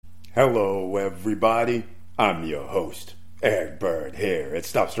Hello, everybody. I'm your host, Eric Bird, here at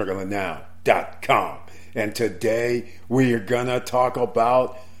StopStrugglingNow.com. And today we are going to talk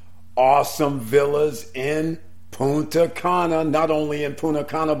about awesome villas in Punta Cana. Not only in Punta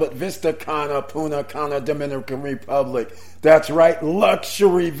Cana, but Vista Cana, Punta Cana, Dominican Republic. That's right,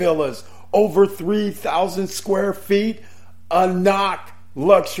 luxury villas. Over 3,000 square feet. ANAK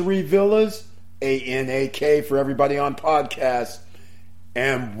luxury villas. ANAK for everybody on podcasts.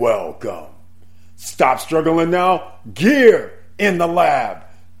 And welcome. Stop struggling now. Gear in the lab.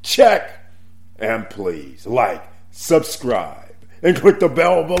 Check. And please like, subscribe, and click the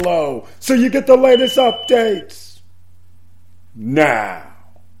bell below so you get the latest updates. Now,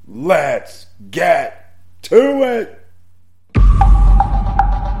 let's get to it.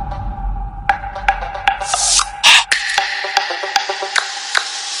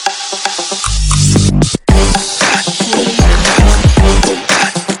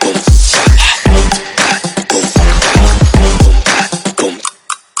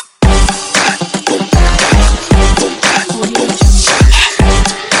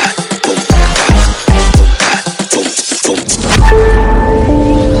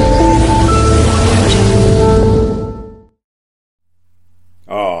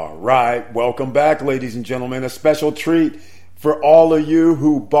 Welcome back, ladies and gentlemen. A special treat for all of you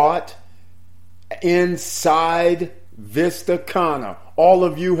who bought inside Vista Cana. All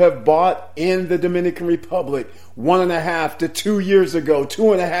of you have bought in the Dominican Republic 1.5 to 2 years ago,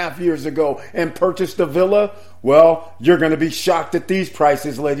 2.5 years ago, and purchased a villa. Well, you're going to be shocked at these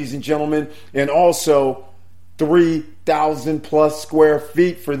prices, ladies and gentlemen. And also 3,000 plus square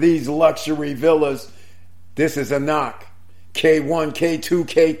feet for these luxury villas. This is ANAK. K1, K2,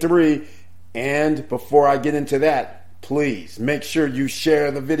 K3. And before I get into that, please make sure you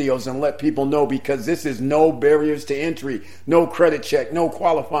share the videos and let people know, because this is no barriers to entry, no credit check, no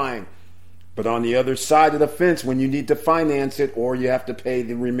qualifying. But on the other side of the fence, when you need to finance it or you have to pay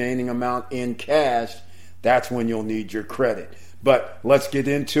the remaining amount in cash, that's when you'll need your credit. But let's get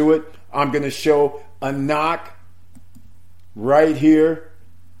into it. I'm going to show ANAK right here.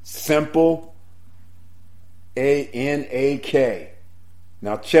 Simple. ANAK.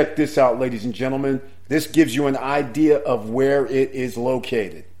 Now check this out, ladies and gentlemen. This gives you an idea of where it is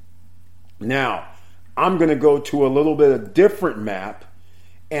located. Now, I'm going to go to a little bit of different map,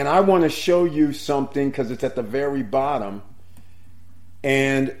 and I want to show you something because it's at the very bottom.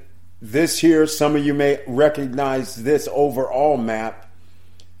 And this here, some of you may recognize this overall map,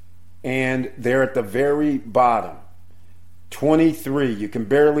 and they're at the very bottom. 23, you can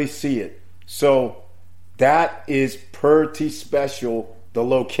barely see it. So that is pretty special, the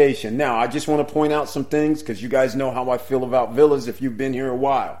location. Now, I just want to point out some things because you guys know how I feel about villas if you've been here a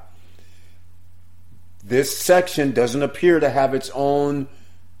while. This section doesn't appear to have its own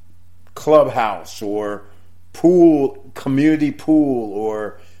clubhouse or pool, community pool,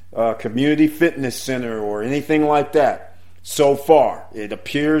 or community fitness center or anything like that. So far, it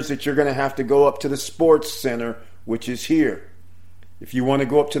appears that you're going to have to go up to the sports center, which is here. If you want to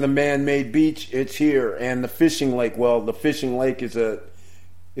go up to the man-made beach, it's here. And the fishing lake, well, the fishing lake is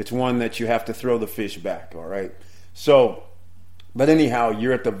it's one that you have to throw the fish back, all right? So, but anyhow,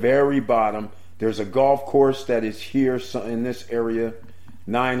 you're at the very bottom. There's a golf course that is here in this area,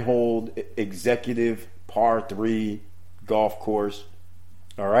 9-hole executive par 3 golf course,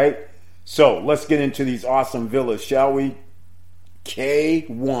 all right? So, let's get into these awesome villas, shall we?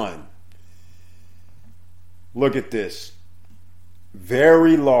 K1. Look at this.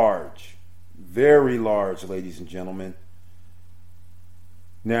 Very large, ladies and gentlemen.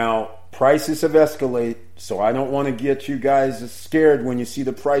 Now, prices have escalated, so I don't want to get you guys scared when you see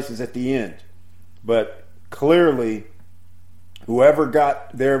the prices at the end. But clearly, whoever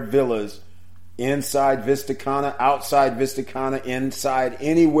got their villas inside Vista Cana, outside Vista Cana, inside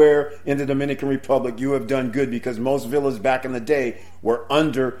anywhere in the Dominican Republic, you have done good, because most villas back in the day were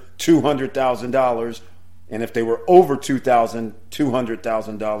under $200,000. And if they were over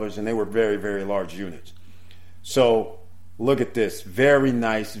 $200,000, and they were very, very large units. So look at this. Very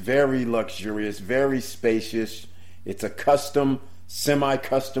nice, very luxurious, very spacious. It's a custom,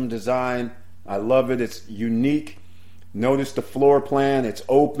 semi-custom design. I love it. It's unique. Notice the floor plan. It's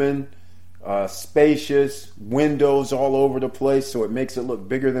open, spacious, windows all over the place, so it makes it look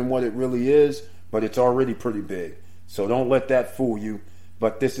bigger than what it really is, but it's already pretty big. So don't let that fool you.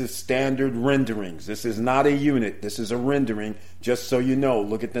 But this is standard renderings. This is not a unit. This is a rendering, just so you know.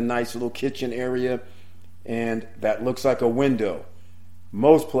 Look at the nice little kitchen area, and that looks like a window.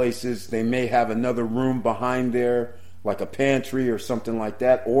 Most places, they may have another room behind there, like a pantry or something like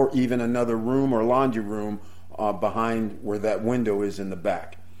that, or even another room or laundry room behind where that window is in the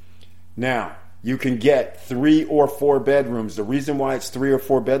back. Now, you can get 3 or 4 bedrooms. The reason why it's 3 or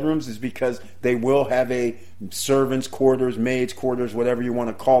 4 bedrooms is because they will have a servants' quarters, maids' quarters, whatever you want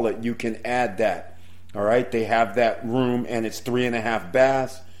to call it. You can add that. All right, they have that room, and it's 3.5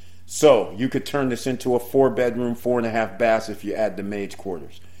 baths. So you could turn this into a 4-bedroom, 4.5 baths if you add the maids'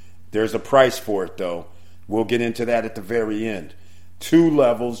 quarters. There's a price for it, though. We'll get into that at the very end. 2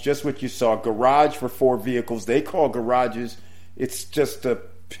 levels, just what you saw. Garage for 4 vehicles. They call garages, it's just a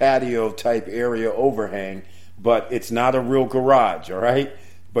patio type area overhang, but it's not a real garage, all right?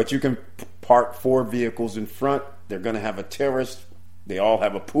 But you can park 4 vehicles in front. They're going to have a terrace. They all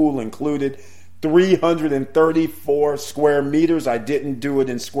have a pool included. 334 square meters. I didn't do it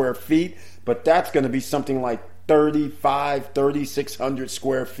in square feet, but that's going to be something like 3,600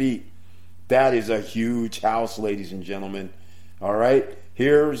 square feet. That is a huge house, ladies and gentlemen. All right,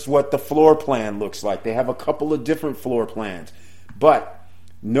 here's what the floor plan looks like. They have a couple of different floor plans, but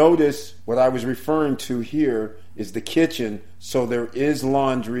notice what I was referring to here is the kitchen. So there is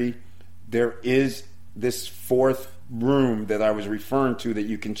laundry. There is this 4th room that I was referring to that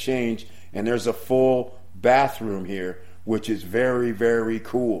you can change. And there's a full bathroom here, which is very, very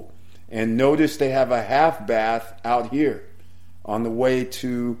cool. And notice they have a half bath out here on the way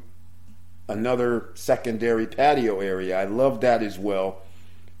to another secondary patio area. I love that as well.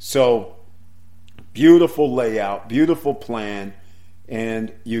 So beautiful layout, beautiful plan.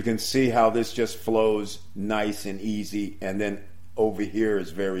 And you can see how this just flows nice and easy. And then over here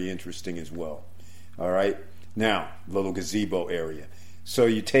is very interesting as well. All right. Now, little gazebo area. So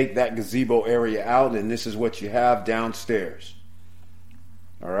you take that gazebo area out, and this is what you have downstairs.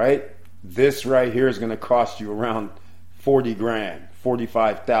 All right? This right here is going to cost you around 40 grand,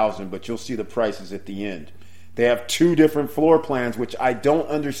 45,000, but you'll see the prices at the end. They have 2 different floor plans, which I don't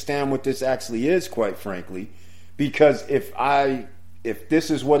understand what this actually is, quite frankly, because if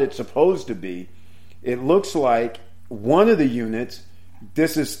this is what it's supposed to be, it looks like one of the units,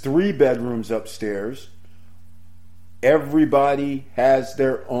 this is 3 bedrooms upstairs. Everybody has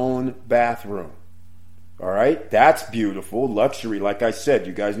their own bathroom. All right? That's beautiful. Luxury, like I said.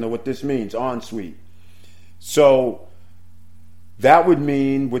 You guys know what this means. Ensuite. So that would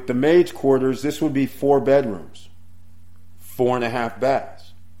mean with the maid's quarters, this would be 4 bedrooms. 4.5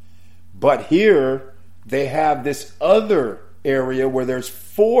 baths. But here, they have this other area where there's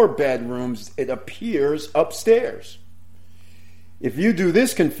 4 bedrooms, it appears, upstairs. If you do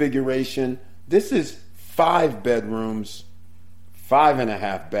this configuration, this is 5 bedrooms,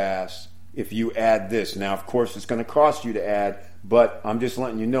 5.5 baths if you add this. Now, of course, it's going to cost you to add, but I'm just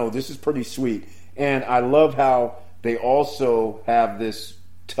letting you know this is pretty sweet. And I love how they also have this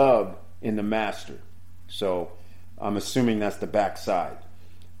tub in the master. So I'm assuming that's the back side.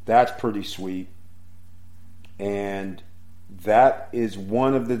 That's pretty sweet. And that is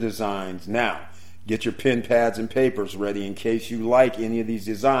one of the designs. Now, get your pen pads and papers ready in case you like any of these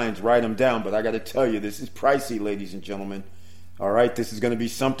designs. Write them down. But I got to tell you, this is pricey, ladies and gentlemen. All right, this is going to be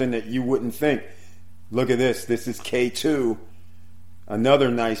something that you wouldn't think. Look at this. This is K2. Another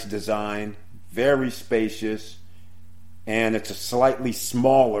nice design. Very spacious. And it's a slightly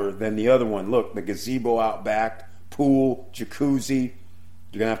smaller than the other one. Look, the gazebo out back, pool, jacuzzi.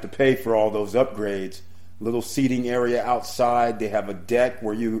 You're going to have to pay for all those upgrades. Little seating area outside. They have a deck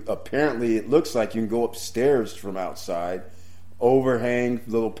where you apparently, it looks like you can go upstairs from outside. Overhang,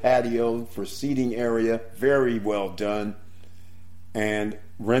 little patio for seating area. Very well done. And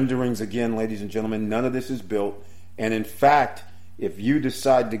renderings again, ladies and gentlemen, none of this is built. And in fact, if you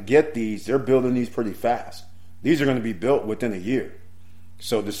decide to get these, they're building these pretty fast. These are going to be built within a year.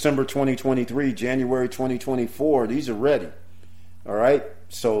 So December 2023, January 2024, these are ready. All right?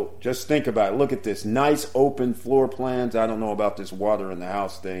 So just think about it. Look at this. Nice open floor plans. I don't know about this water in the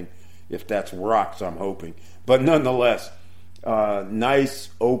house thing, if that's rocks, I'm hoping. But nonetheless, nice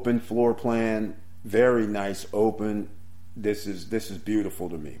open floor plan. Very nice open. This is beautiful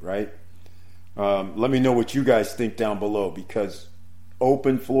to me, right? Let me know what you guys think down below, because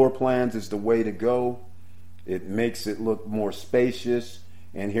open floor plans is the way to go. It makes it look more spacious.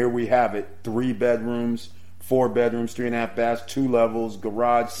 And here we have it. 3 bedrooms. 4 bedrooms, 3.5 baths, 2 levels,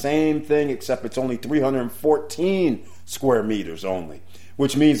 garage, same thing, except it's only 314 square meters only,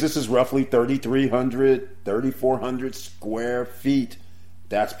 which means this is roughly 3,300, 3,400 square feet.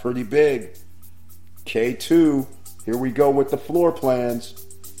 That's pretty big. K2, here we go with the floor plans.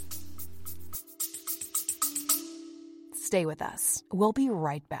 Stay with us. We'll be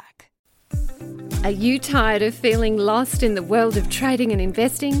right back. Are you tired of feeling lost in the world of trading and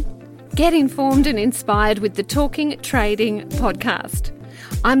investing? Get informed and inspired with the Talking Trading podcast.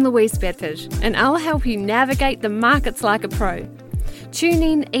 I'm Louise Bedford, and I'll help you navigate the markets like a pro. Tune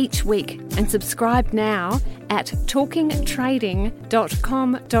in each week and subscribe now at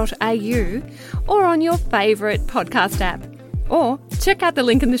talkingtrading.com.au or on your favourite podcast app. Or check out the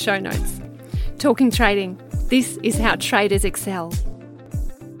link in the show notes. Talking Trading. This is how traders excel.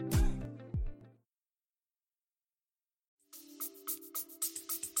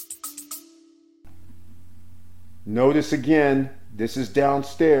 Notice again, this is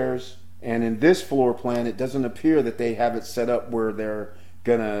downstairs, and in this floor plan, it doesn't appear that they have it set up where they're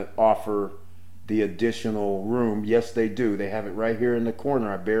gonna offer the additional room. Yes, they do. They have it right here in the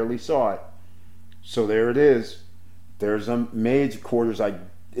corner. I barely saw it. So there it is. There's a maid's quarters.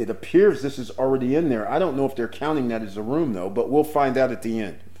 It appears this is already in there. I don't know if they're counting that as a room though, but we'll find out at the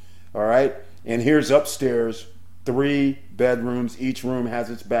end. All right. And here's upstairs, 3 bedrooms. Each room has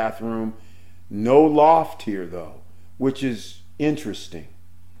its bathroom. No loft here though, which is interesting.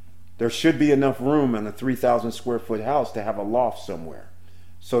 There should be enough room in a 3,000 square foot house to have a loft somewhere.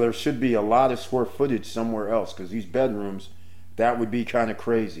 So there should be a lot of square footage somewhere else, because these bedrooms, that would be kind of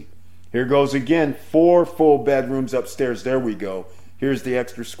crazy. Here goes again, 4 full bedrooms upstairs. There we go. Here's the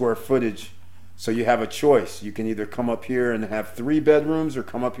extra square footage. So you have a choice. You can either come up here and have 3 bedrooms or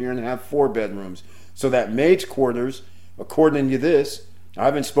come up here and have 4 bedrooms. So that maid's quarters, according to this, I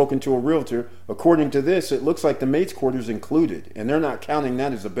haven't spoken to a realtor. According to this, it looks like the maid's quarters included, and they're not counting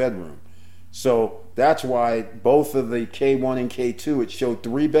that as a bedroom. So that's why both of the K1 and K2, it showed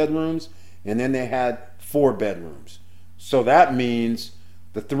 3 bedrooms, and then they had 4 bedrooms. So that means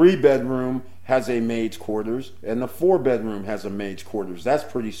the 3 bedroom has a maid's quarters, and the 4 bedroom has a maid's quarters. That's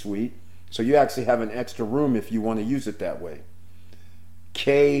pretty sweet. So you actually have an extra room if you want to use it that way.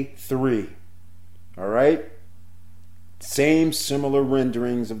 K3, all right? Same similar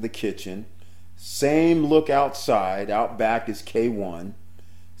renderings of the kitchen. Same look outside. Out back is K1.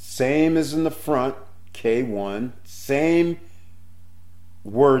 Same as in the front, K1. Same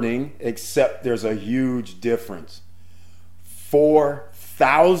wording, except there's a huge difference.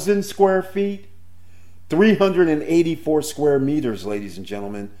 4,000 square feet, 384 square meters, ladies and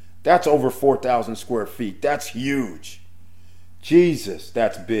gentlemen. That's over 4,000 square feet. That's huge. Jesus,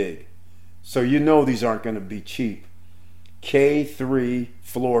 that's big. So you know these aren't going to be cheap. K3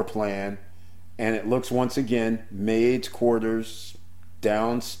 floor plan, and it looks once again maid's quarters,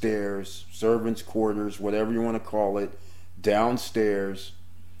 downstairs, servants' quarters, whatever you want to call it, downstairs,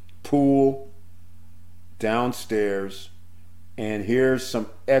 pool, downstairs, and here's some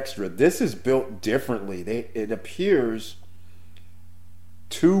extra. This is built differently. It appears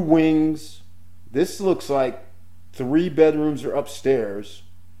 2 wings. This looks like 3 bedrooms are upstairs,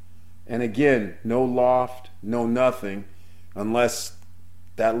 and again, no loft, no nothing. Unless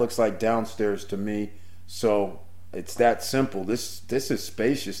that looks like downstairs to me. So it's that simple. This is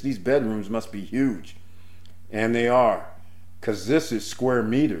spacious. These bedrooms must be huge. And they are, because this is square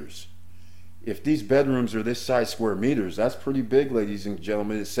meters. If these bedrooms are this size square meters, that's pretty big, ladies and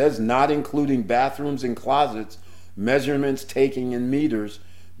gentlemen. It says not including bathrooms and closets, measurements taking in meters.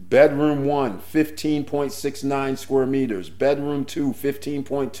 Bedroom 1, 15.69 square meters. Bedroom 2,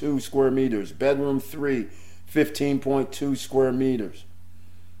 15.2 square meters. Bedroom 3, 15.2 square meters.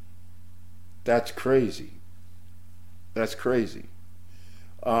 That's crazy. That's crazy.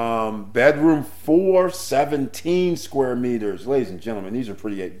 Bedroom 4, 17 square meters. Ladies and gentlemen, these are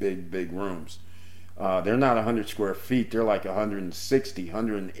pretty big rooms. They're not 100 square feet. They're like 160,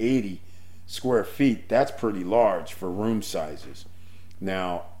 180 square feet. That's pretty large for room sizes.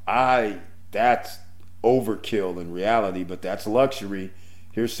 Now, that's overkill in reality, but that's luxury.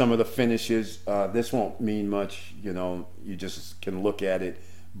 Here's some of the finishes. This won't mean much, you just can look at it.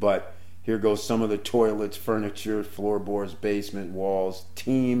 But here goes some of the toilets, furniture, floorboards, basement, walls,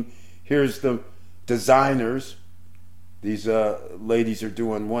 team. Here's the designers. These ladies are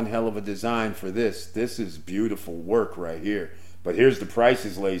doing one hell of a design for this. This is beautiful work right here. But here's the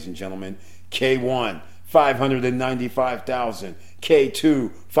prices, ladies and gentlemen. K1, $595,000.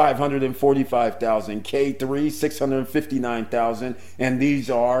 K2, $545,000. K3, $659,000. And these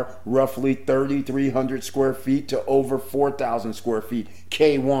are roughly 3,300 square feet to over 4,000 square feet.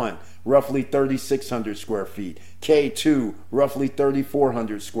 K1, roughly 3,600 square feet. K2, roughly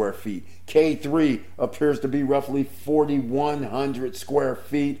 3,400 square feet. K3 appears to be roughly 4,100 square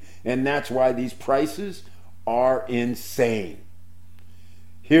feet. And that's why these prices are insane.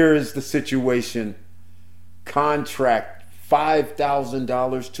 Here is the situation. Contract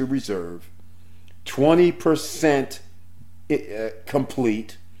 $5,000 to reserve, 20%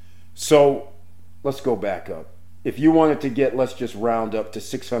 complete. So let's go back up. If you wanted to get, let's just round up to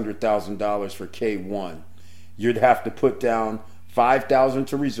 $600,000 for K1, you'd have to put down $5,000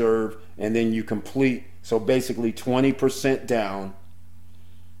 to reserve, and then you complete. So basically 20% down,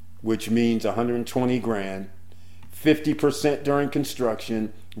 which means 120 grand. 50% during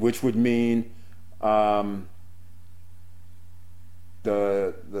construction, which would mean the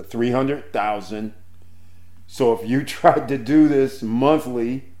 300,000. So if you tried to do this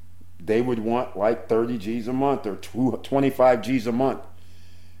monthly, they would want like 30 G's a month or 25 G's a month.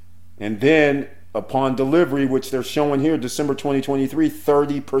 And then upon delivery, which they're showing here, December 2023,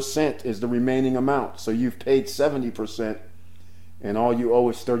 30% is the remaining amount. So you've paid 70%, and all you owe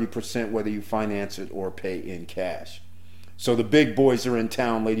is 30%, whether you finance it or pay in cash. So the big boys are in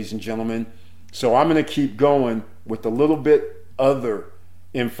town, ladies and gentlemen. So I'm going to keep going with a little bit other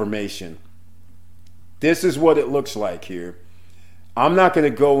information. This is what it looks like here. I'm not going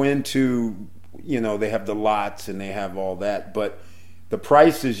to go into, they have the lots and they have all that, but the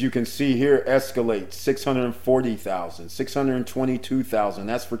prices you can see here escalate. $640,000, $622,000.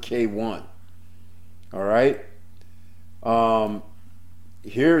 That's for K1. All right.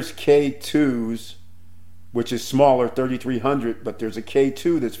 Here's K2s, which is smaller, 3,300, but there's a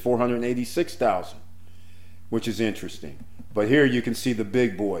K2 that's 486,000, which is interesting. But here you can see the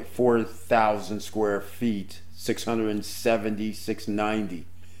big boy, 4,000 square feet, 670, 690,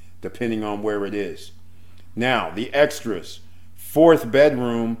 depending on where it is. Now, the extras, 4th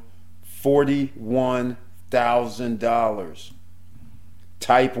bedroom, $41,000.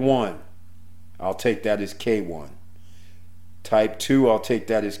 Type 1, I'll take that as K1. Type 2, I'll take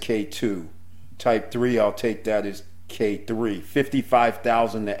that as K2. Type 3, I'll take that as K3.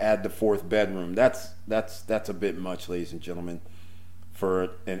 $55,000 to add the 4th bedroom. That's a bit much, ladies and gentlemen.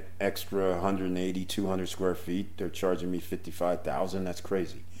 For an extra 180, 200 square feet, they're charging me $55,000. That's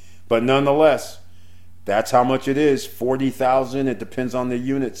crazy. But nonetheless, that's how much it is. $40,000. It depends on the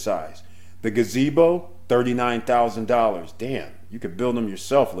unit size. The gazebo, $39,000. Damn, you could build them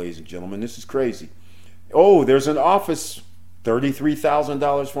yourself, ladies and gentlemen. This is crazy. Oh, there's an office.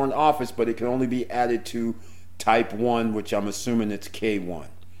 $33,000 for an office, but it can only be added to type 1, which I'm assuming it's K1.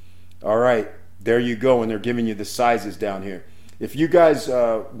 All right, there you go, and they're giving you the sizes down here. If you guys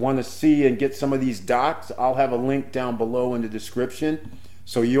want to see and get some of these docs, I'll have a link down below in the description,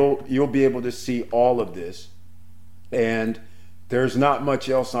 so you'll be able to see all of this. And there's not much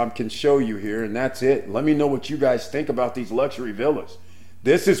else I can show you here, and that's it. Let me know what you guys think about these luxury villas.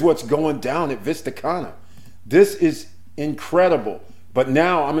 This is what's going down at Vista Cana. This is incredible. But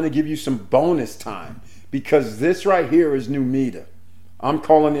now I'm going to give you some bonus time, because this right here is Numida. I'm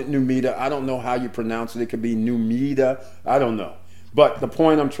calling it Numida. I don't know how you pronounce it. It could be Numida. I don't know. But the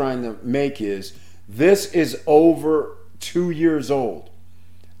point I'm trying to make is this is over 2 years old.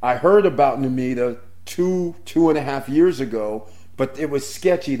 I heard about Numida two and a half years ago, but it was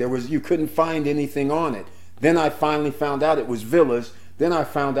sketchy. You couldn't find anything on it. Then I finally found out it was villas. Then I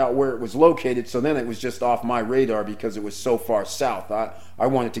found out where it was located, so then it was just off my radar because it was so far south. I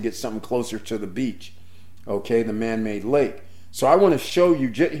wanted to get something closer to the beach, okay, the man-made lake. So I want to show you,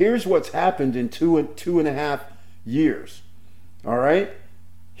 here's what's happened in two and a half years, all right?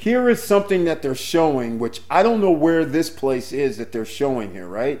 Here is something that they're showing, which I don't know where this place is that they're showing here,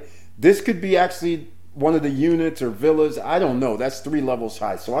 right? This could be actually one of the units or villas. I don't know. That's 3 levels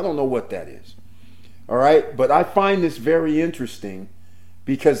high, so I don't know what that is, all right? But I find this very interesting,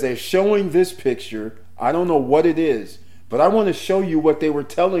 because they're showing this picture. I don't know what it is, but I want to show you what they were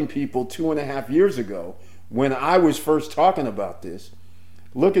telling people 2.5 years ago when I was first talking about this.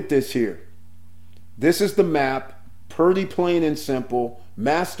 Look at this here. This is the map, pretty plain and simple,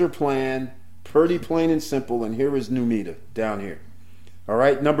 master plan, pretty plain and simple, and here is Numida down here. All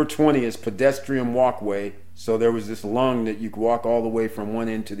right, number 20 is pedestrian walkway, so there was this lung that you could walk all the way from one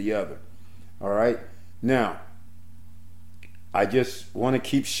end to the other. All right, now, I just want to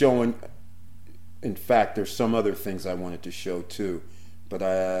keep showing. In fact, there's some other things I wanted to show too. But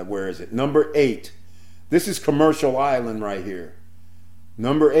where is it? Number 8. This is Commercial Island right here.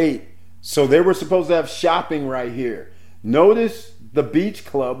 Number 8. So they were supposed to have shopping right here. Notice the beach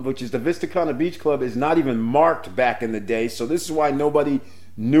club, which is the Vista Cana Beach Club, is not even marked back in the day. So this is why nobody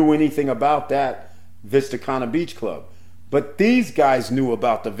knew anything about that Vista Cana Beach Club. But these guys knew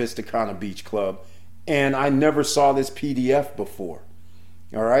about the Vista Cana Beach Club. And I never saw this PDF before.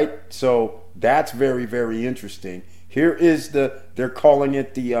 All right, so that's very, very interesting. Here is they're calling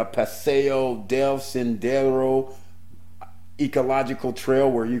it the Paseo del Sendero Ecological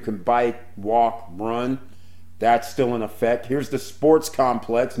Trail, where you can bike, walk, run. That's still in effect. Here's the sports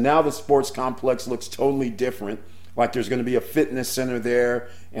complex. Now the sports complex looks totally different. Like there's going to be a fitness center there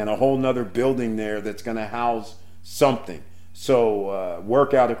and a whole nother building there that's going to house something. So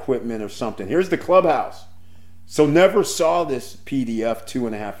workout equipment or something. Here's the clubhouse. So never saw this PDF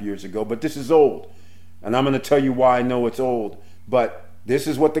 2.5 years ago, but this is old. And I'm going to tell you why I know it's old. But this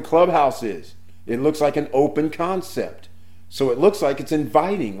is what the clubhouse is. It looks like an open concept. So it looks like it's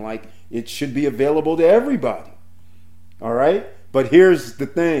inviting, like it should be available to everybody. All right? But here's the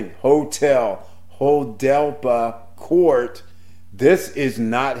thing. Hotel Hodelpa Court. This is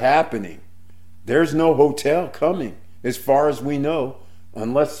not happening. There's no hotel coming, as far as we know,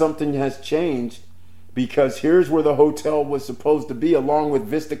 unless something has changed. Because here's where the hotel was supposed to be, along with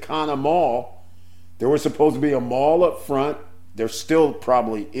Vistacana Mall. There was supposed to be a mall up front. There still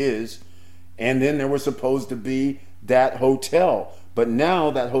probably is. And then there was supposed to be that hotel. But now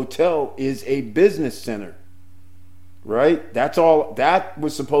that hotel is a business center. Right? That's all. That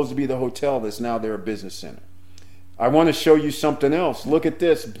was supposed to be the hotel that's now their business center. I want to show you something else. Look at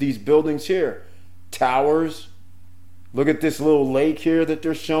this. These buildings here. Towers. Look at this little lake here that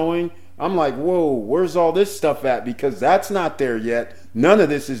they're showing. I'm like, whoa, where's all this stuff at? Because that's not there yet. None of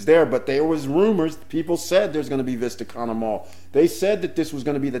this is there, but there was rumors. People said there's going to be Vistacana Mall. They said that this was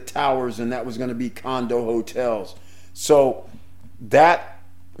going to be the towers and that was going to be condo hotels. So that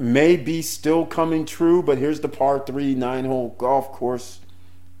may be still coming true, but here's the par 3 9-hole golf course.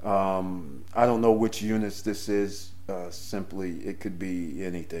 I don't know which units this is. Simply, it could be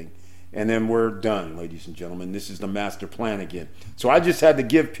anything. And then we're done, ladies and gentlemen. This is the master plan again. So I just had to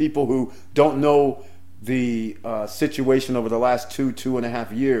give people who don't know the situation over the last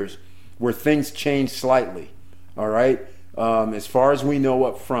 2.5 years where things changed slightly. All right? As far as we know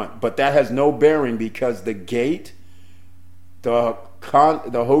up front. But that has no bearing because the gate, the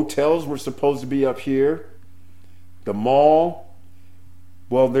hotels were supposed to be up here. The mall,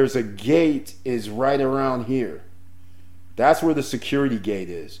 well, there's a gate is right around here. That's where the security gate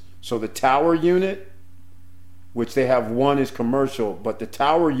is. So the tower unit, which they have one, is commercial, but the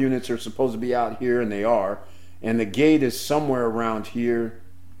tower units are supposed to be out here, and they are. And the gate is somewhere around here.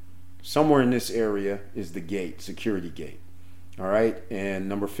 Somewhere in this area is the gate, security gate. All right? And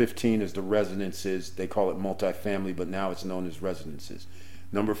number 15 is the residences. They call it multifamily, but now it's known as residences.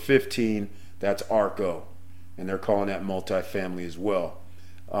 Number 15, that's Arco, and they're calling that multifamily as well.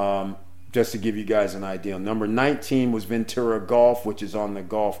 Just to give you guys an idea. Number 19 was Ventura Golf, which is on the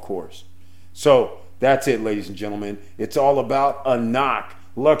golf course. So that's it, ladies and gentlemen. It's all about a knock,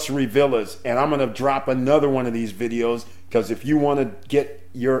 luxury villas. And I'm going to drop another one of these videos because if you want to get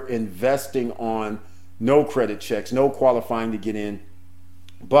your investing on, no credit checks, no qualifying to get in.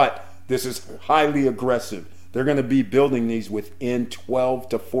 But this is highly aggressive. They're going to be building these within 12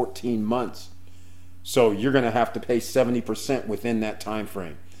 to 14 months. So you're going to have to pay 70% within that time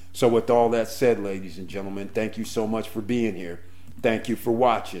frame. So with all that said, ladies and gentlemen, thank you so much for being here. Thank you for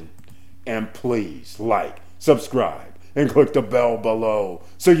watching. And please like, subscribe, and click the bell below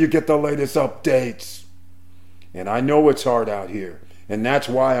so you get the latest updates. And I know it's hard out here. And that's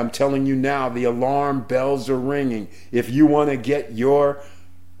why I'm telling you now, the alarm bells are ringing. If you want to get your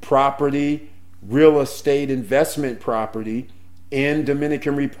property, real estate investment property in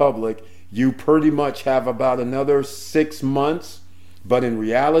Dominican Republic, you pretty much have about another 6 months. But in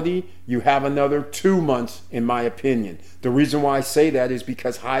reality, you have another 2 months, in my opinion. The reason why I say that is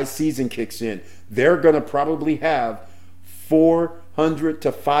because high season kicks in. They're going to probably have 400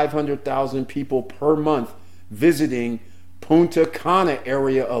 to 500,000 people per month visiting Punta Cana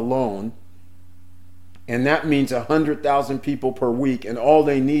area alone. And that means 100,000 people per week. And all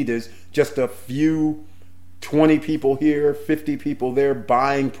they need is just a few, 20 people here, 50 people there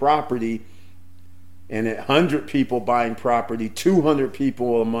buying property. And 100 people buying property, 200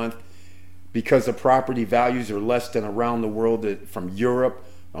 people a month, because the property values are less than around the world, from Europe,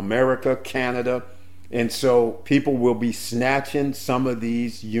 America, Canada. And so people will be snatching some of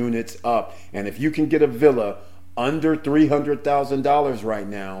these units up. And if you can get a villa under $300,000 right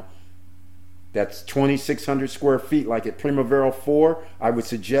now, that's 2,600 square feet, like at Primavera 4, I would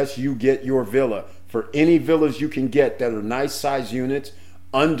suggest you get your villa. For any villas you can get that are nice size units,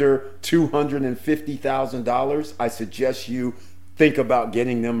 under $250,000, I suggest you think about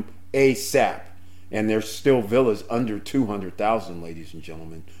getting them ASAP. And there's still villas under $200,000, ladies and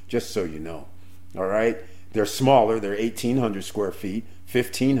gentlemen, just so you know. All right? They're smaller. They're 1,800 square feet,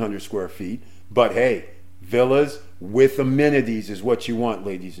 1,500 square feet. But hey, villas with amenities is what you want,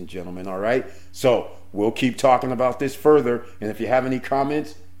 ladies and gentlemen. All right? So we'll keep talking about this further. And if you have any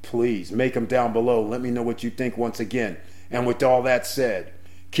comments, please make them down below. Let me know what you think once again. And with all that said,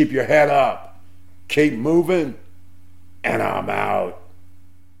 keep your head up, keep moving, and I'm out.